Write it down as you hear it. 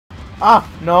Ah,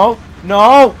 no,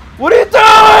 no! What are you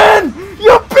doing?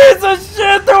 You piece of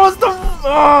shit! There was the...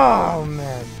 Oh,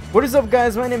 man. What is up,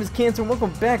 guys? My name is Cancer, and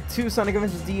welcome back to Sonic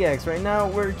Adventures DX. Right now,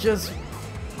 we're just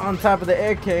on top of the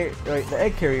egg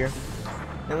carrier.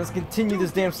 And let's continue this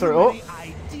damn story. Oh!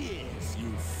 Ideas,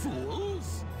 you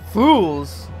fools!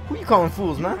 Fools? Who you calling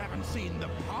fools, man? You haven't seen the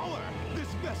power this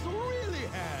vessel really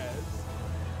has.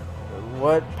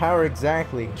 What power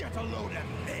exactly? Get a load of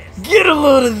this. Get a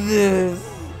load of this!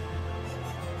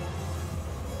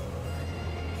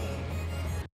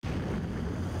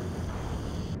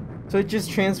 So it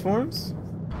just transforms?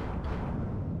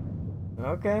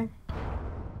 Okay.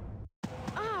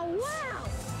 Oh wow!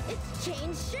 It's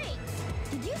changed shape.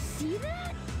 Did you see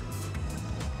that?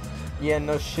 Yeah,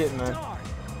 no shit, man. Darn!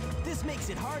 This makes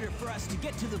it harder for us to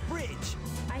get to the bridge.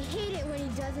 I hate it when he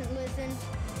doesn't listen.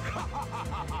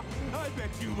 I bet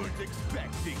you weren't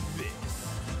expecting this.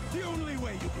 The only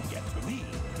way you can get to me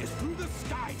is through the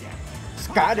sky deck.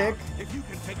 Sky deck? If you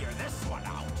can figure this one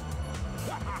out.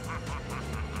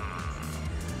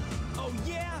 Oh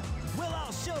yeah? Well,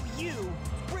 I'll show you.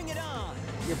 Bring it on.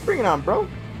 Yeah, bring it on, bro.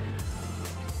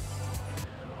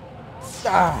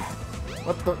 Ah,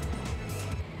 what the?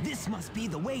 This must be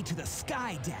the way to the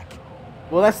sky deck.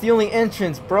 Well, that's the only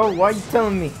entrance, bro. Why are you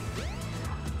telling me?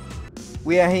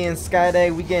 We out here in Skyday,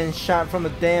 we getting shot from a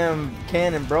damn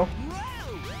cannon, bro.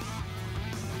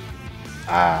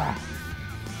 Ah.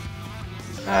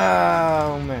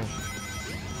 Oh, man.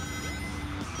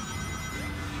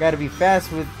 Gotta be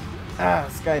fast with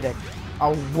Skydeck.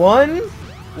 A one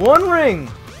ring.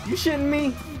 You shitting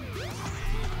me?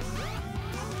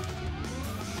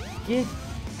 Get.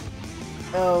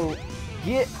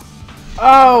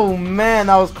 Oh man,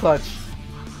 that was clutch.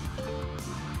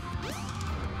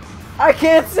 I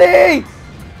can't see.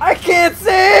 I can't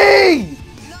see.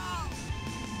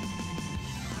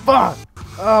 Fuck.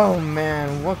 Oh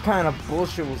man, what kind of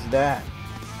bullshit was that?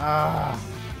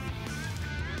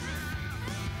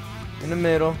 In the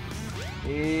middle.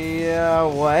 Yeah,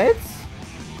 what?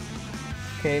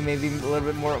 Okay, maybe a little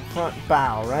bit more up front.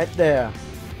 Bow, right there.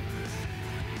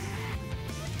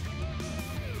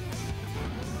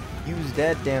 Use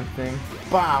that damn thing.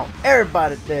 Bow.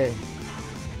 Everybody there.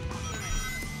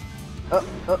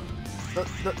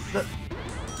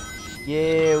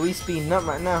 Yeah, we speeding up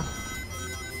right now.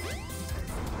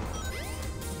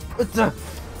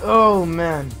 Oh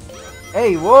man.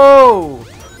 Hey, whoa.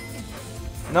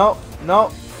 No,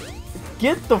 no.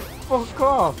 Get the fuck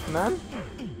off, man.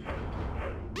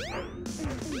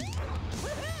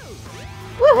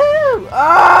 Woohoo!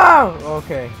 Oh!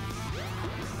 Okay.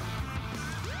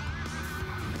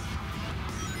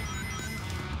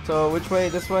 So, which way?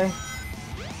 This way?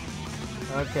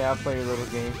 Okay, I'll play your little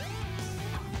game.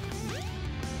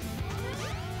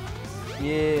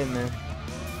 Yeah, man.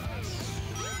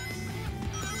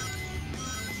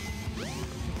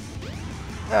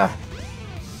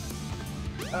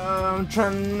 I'm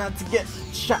trying not to get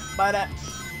shot by that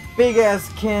big ass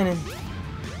cannon.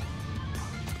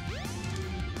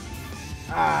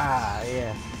 Ah,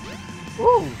 yeah.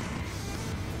 Woo!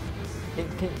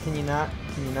 Can you not?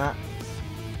 Can you not?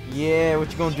 Yeah,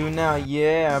 what you gonna do now?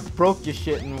 Yeah, I broke your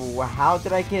shit, and how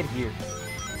did I get here?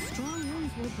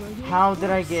 How did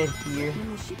I get here?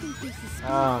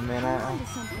 Oh man, I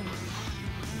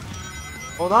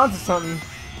hold on to something.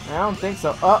 I don't think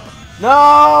so. Oh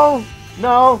no,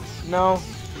 no, no.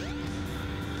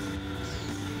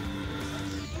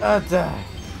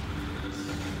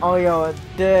 Oh yo, it's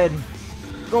dead.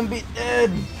 Gonna be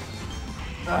dead.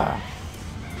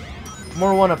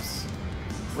 More one-ups.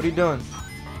 What are you doing?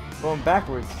 Going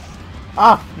backwards.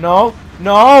 Ah, no,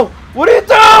 no! What are you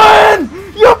doing?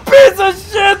 You piece of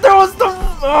shit! There was the...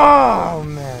 Oh,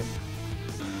 man.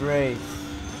 Great.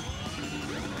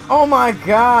 Oh my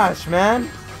gosh, man.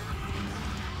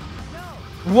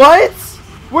 What?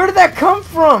 Where did that come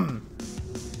from?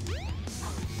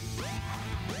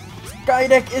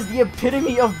 Skydeck is the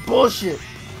epitome of bullshit.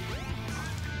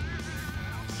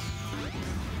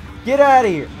 Get out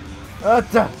of here.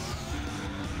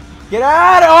 Get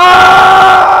out!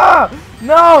 Oh!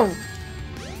 No!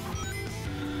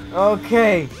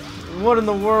 Okay. What in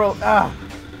the world?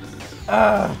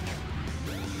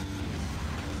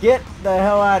 Get the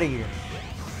hell out of here.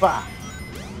 Bah.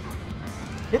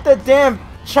 Hit the damn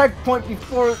checkpoint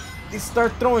before they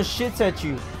start throwing shits at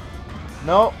you.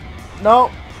 No.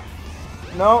 No.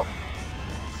 No.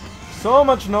 So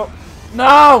much no.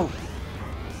 No!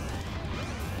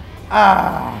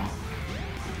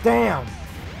 Damn.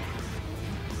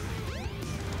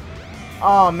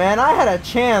 Oh man, I had a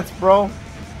chance, bro.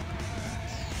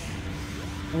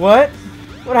 What?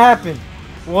 What happened?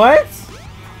 What?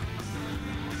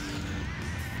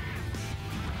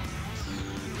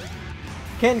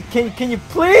 Can you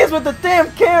please with the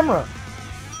damn camera?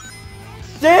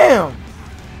 Damn!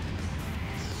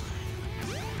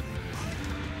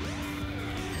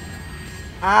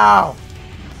 Ow!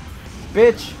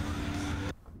 Bitch!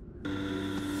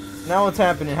 Now what's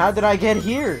happening? How did I get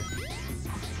here?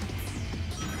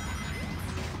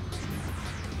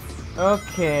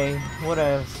 Okay, what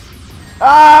else?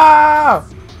 Ah!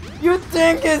 You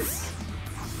dingus!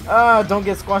 Ah, don't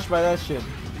get squashed by that shit.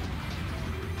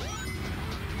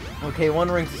 Okay, one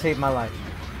ring to save my life.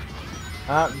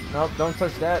 Nope, don't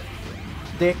touch that.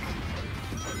 Dick.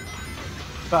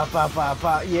 Ba ba ba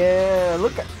ba. Yeah,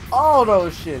 look at all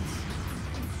those shits.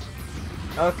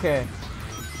 Okay.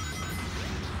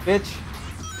 Bitch.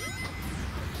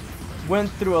 Went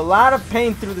through a lot of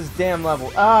pain through this damn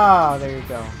level. Ah, there you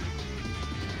go.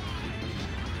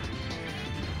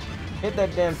 Hit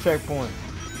that damn checkpoint.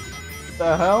 What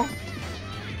the hell?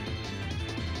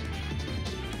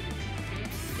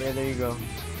 Yeah, there you go.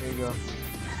 There you go.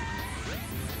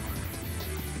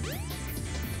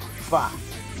 Fuck.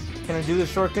 Can I do the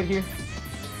shortcut here?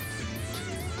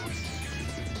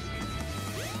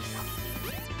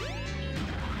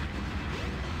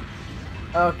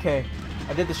 Okay.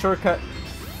 I did the shortcut.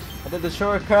 I did the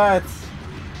shortcuts.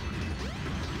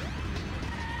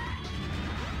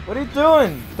 What are you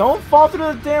doing? Don't fall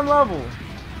through the damn level.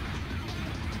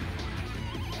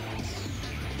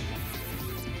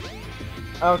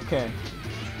 Okay.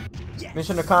 Yes.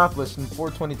 Mission accomplished in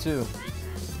 422.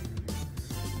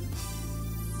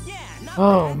 Yeah, not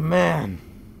Oh bad. man.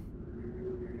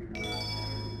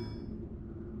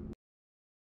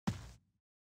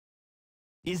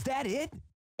 Is that it?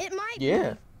 It might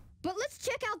Yeah. be. But let's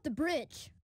check out the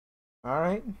bridge.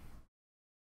 Alright.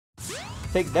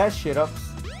 Take that shit up.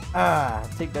 Ah,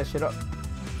 take that shit up.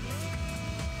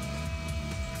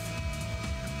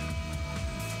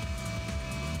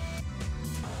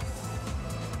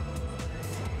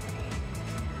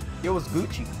 Yo, what's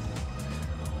Gucci?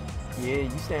 Yeah,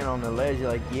 you stand on the ledge,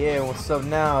 you're like, yeah, what's up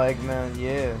now, Eggman?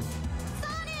 Yeah.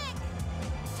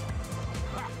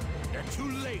 You're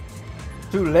too late.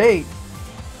 Too late.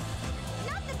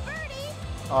 Not the birdie.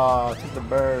 Oh, took the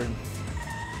bird.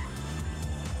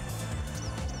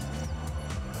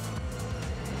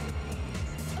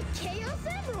 A Chaos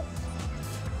Emerald.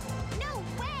 No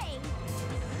way.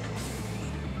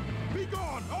 Be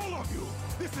gone, all of you.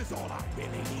 This is all I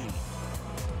really need.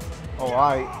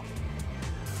 Alright.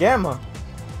 Gamma.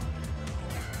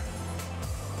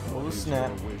 Oh, snap.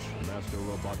 Wish, Master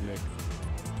Robotnik.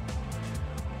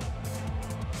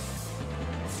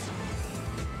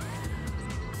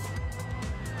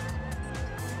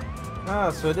 Ah,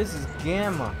 so this is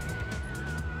Gamma.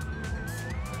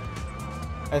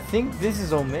 I think this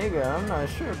is Omega. I'm not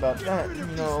sure about that. You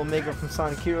know, Omega from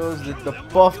Sonic Heroes, the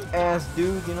buffed ass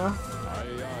dude, you know?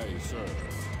 Aye, aye, sir.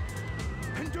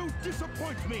 And don't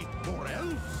disappoint me, or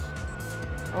else.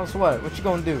 Oh, so what? What you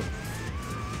gonna do?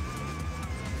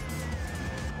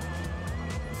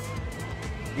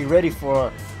 Be ready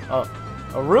for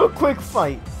a real quick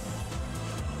fight.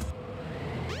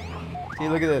 See,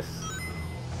 look at this.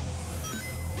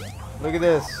 Look at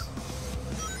this.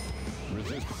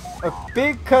 Resist. A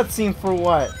big cutscene for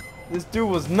what? This dude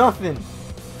was nothing.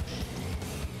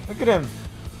 Look at him.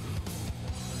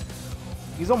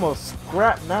 He's almost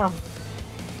scrapped now.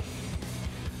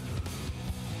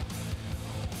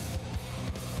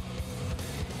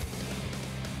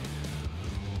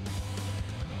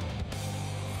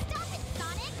 Stop it,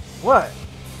 Sonic. What?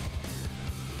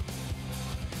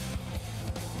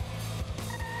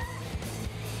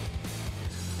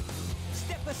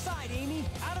 Step aside, Amy.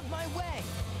 Out of my way.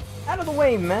 Out of the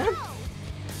way, man. No.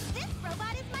 This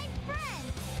robot is my friend.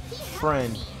 He helped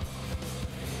Friend. me.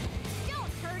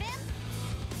 Don't hurt him.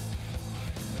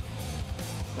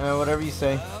 Whatever you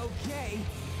say. Okay.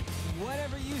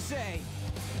 Whatever you say.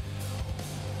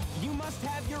 You must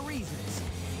have your reasons.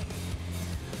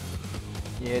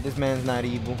 Yeah, this man's not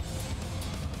evil.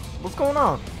 What's going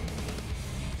on?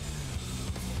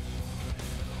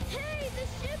 Hey,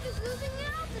 the ship is losing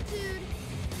altitude.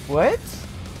 What?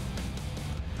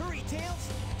 Hurry,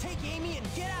 Tails. Take Amy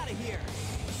and get out of here.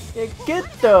 Yeah,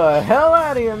 get the hell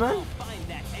out of here, man. I'll find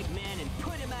that Eggman and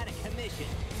put him out of commission.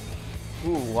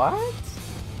 Ooh, what?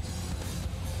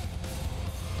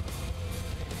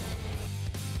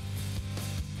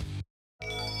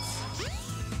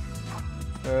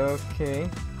 Okay.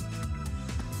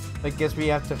 I guess we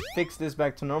have to fix this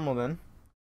back to normal then.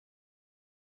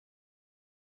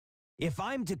 If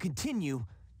I'm to continue,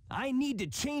 I need to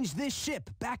change this ship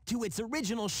back to its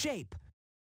original shape.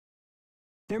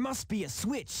 There must be a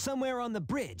switch somewhere on the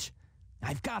bridge.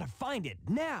 I've got to find it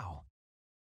now.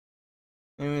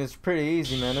 I mean, it's pretty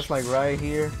easy, man. It's like right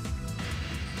here.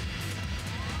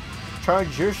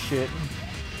 Charge your shit.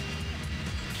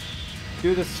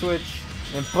 Do the switch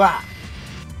and blah.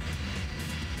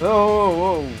 Whoa,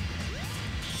 whoa, whoa.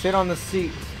 Sit on the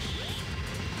seat.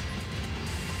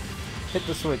 Hit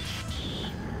the switch.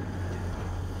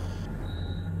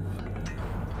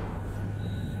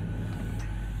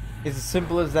 It's as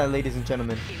simple as that, ladies and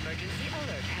gentlemen. Emergency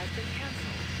alert has been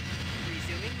cancelled.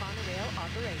 Resuming monorail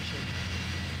operation.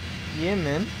 Yeah,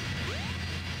 man.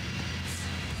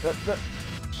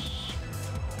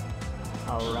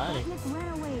 Alrighty. Nick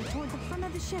ran away toward the front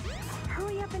of the ship.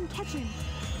 Hurry up and catch him.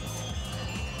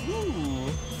 Ooh.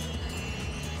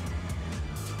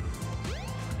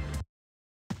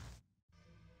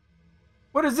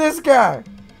 What is this guy?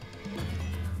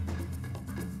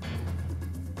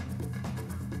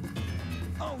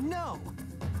 Oh no!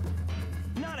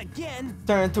 Not again!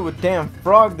 Turned into a damn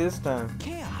frog this time.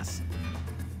 Chaos!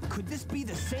 Could this be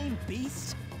the same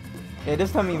beast? Yeah,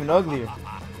 this time even uglier.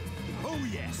 Oh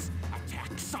yes,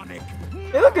 attack Sonic.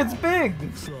 Hey, look, it's big.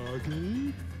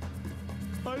 Froggy.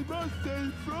 I must say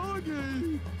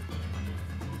Froggy.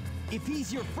 If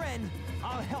he's your friend,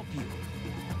 I'll help you.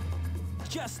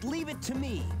 Just leave it to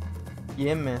me.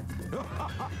 Yeah, man.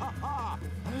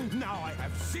 Now I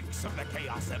have 6 of the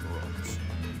Chaos Emeralds.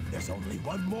 There's only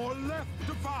one more left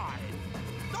to find.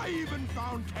 I even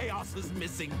found Chaos's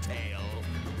missing tail.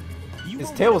 You His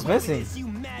won't tail get was away with missing. this, you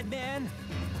madman!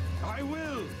 I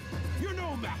will. You're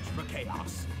no match for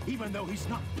Chaos, even though he's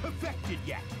not perfected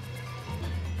yet.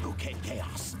 Okay,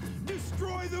 Chaos.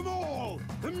 Destroy them all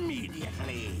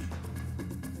immediately.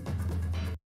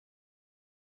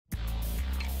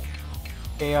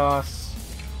 Chaos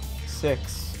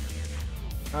 6.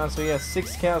 Oh, so he has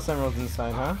 6 Chaos Emeralds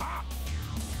inside, huh?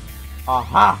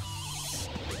 Aha!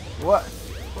 What?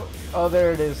 Oh,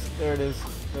 there it is. There it is.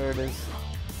 There it is.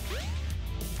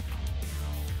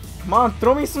 Come on,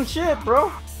 throw me some shit,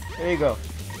 bro. There you go.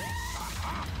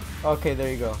 Okay, there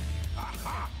you go.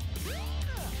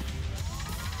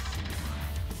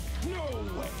 No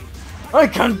way. I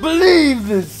can't believe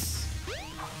this!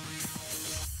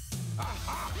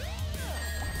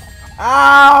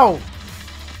 Ow!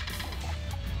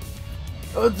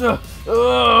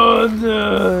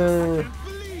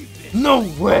 No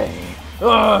way!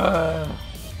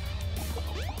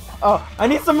 Oh, I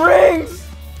need some rings!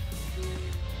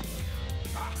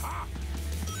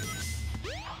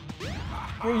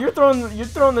 You're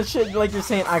throwing the shit like you're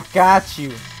saying I got you.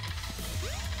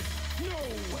 No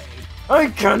way. I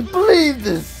can't believe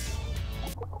this!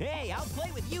 Hey, I'll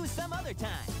play with you some other time.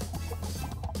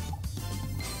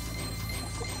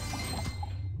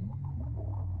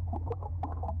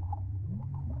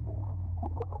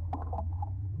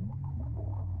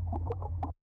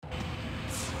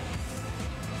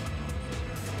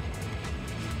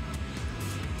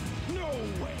 No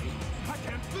way. I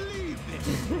can't believe this.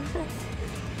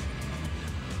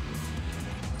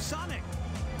 Sonic!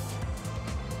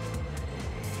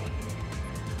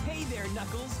 Hey there,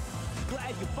 Knuckles. Glad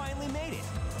you finally made it.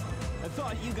 I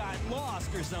thought you got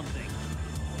lost or something.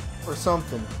 Or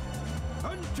something.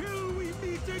 Until we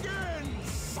meet again,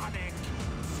 Sonic.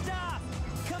 Stop!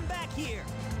 Come back here!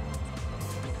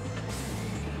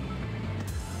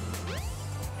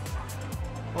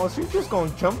 Oh, so you're just gonna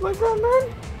jump like that,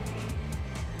 man?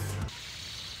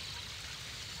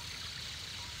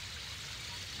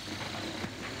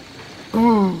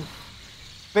 Ooh,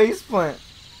 faceplant.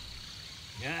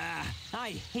 Ah,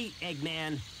 I hate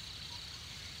Eggman.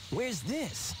 Where's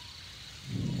this?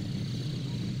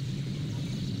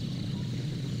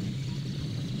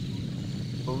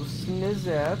 Boosting his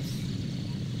ass.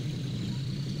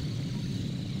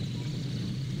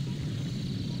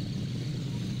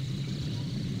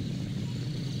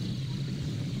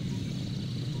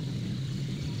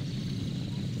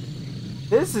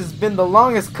 This has been the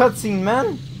longest cutscene,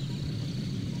 man.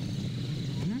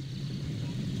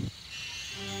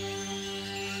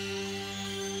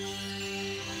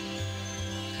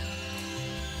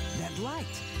 That light.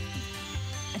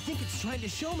 I think it's trying to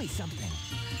show me something.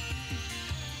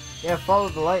 Yeah, follow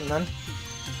the light, man.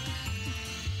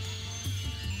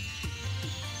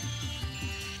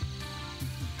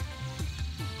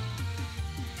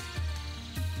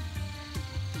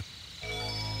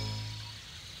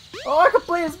 Oh, I can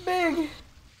play as Big!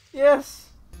 Yes!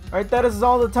 Alright, that is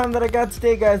all the time that I got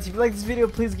today, guys. If you like this video,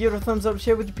 please give it a thumbs up,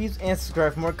 share with your peeps, and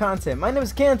subscribe for more content. My name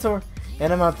is Cantor,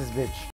 and I'm out this bitch.